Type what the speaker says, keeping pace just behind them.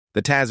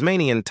The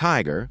Tasmanian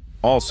tiger,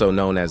 also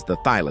known as the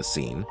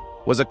Thylacine,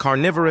 was a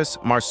carnivorous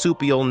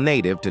marsupial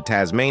native to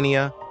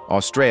Tasmania,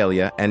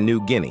 Australia, and New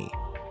Guinea.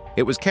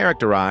 It was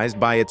characterized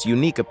by its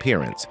unique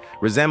appearance,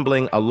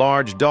 resembling a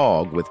large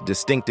dog with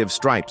distinctive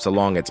stripes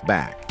along its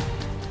back.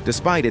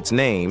 Despite its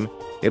name,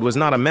 it was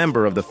not a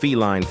member of the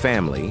feline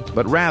family,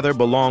 but rather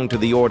belonged to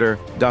the order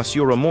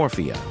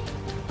Dasyuromorphia.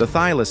 The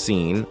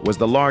Thylacine was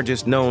the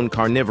largest known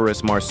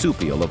carnivorous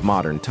marsupial of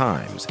modern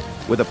times,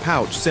 with a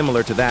pouch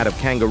similar to that of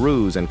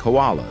kangaroos and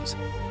koalas.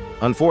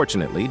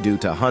 Unfortunately, due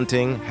to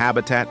hunting,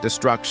 habitat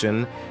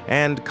destruction,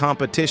 and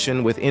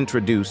competition with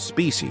introduced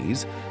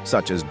species,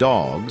 such as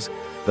dogs,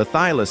 the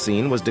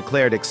Thylacine was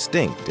declared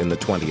extinct in the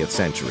 20th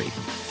century,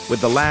 with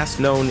the last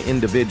known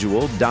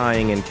individual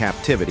dying in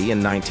captivity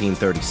in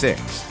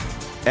 1936.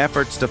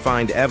 Efforts to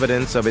find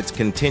evidence of its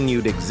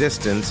continued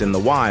existence in the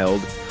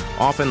wild,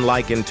 often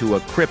likened to a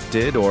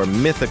cryptid or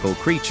mythical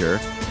creature,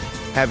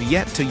 have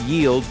yet to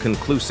yield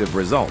conclusive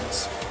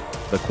results.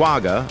 The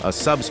quagga, a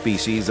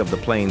subspecies of the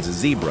plains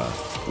zebra,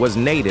 was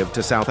native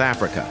to South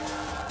Africa.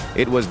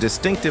 It was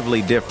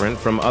distinctively different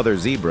from other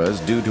zebras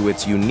due to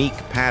its unique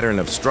pattern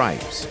of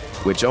stripes,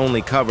 which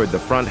only covered the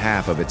front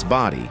half of its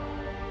body,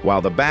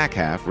 while the back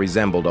half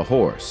resembled a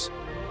horse.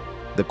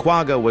 The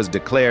quagga was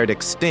declared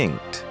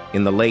extinct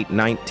in the late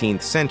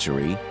 19th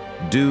century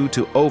due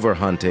to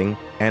overhunting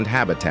and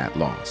habitat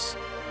loss.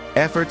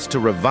 Efforts to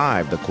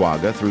revive the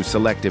quagga through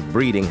selective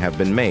breeding have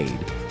been made,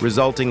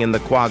 resulting in the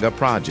Quagga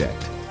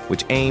Project,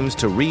 which aims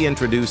to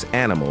reintroduce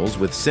animals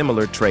with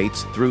similar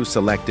traits through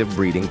selective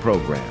breeding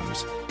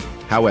programs.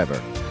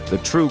 However, the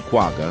true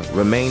quagga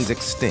remains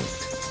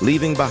extinct,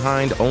 leaving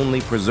behind only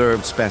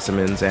preserved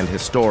specimens and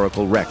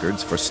historical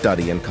records for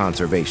study and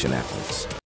conservation efforts.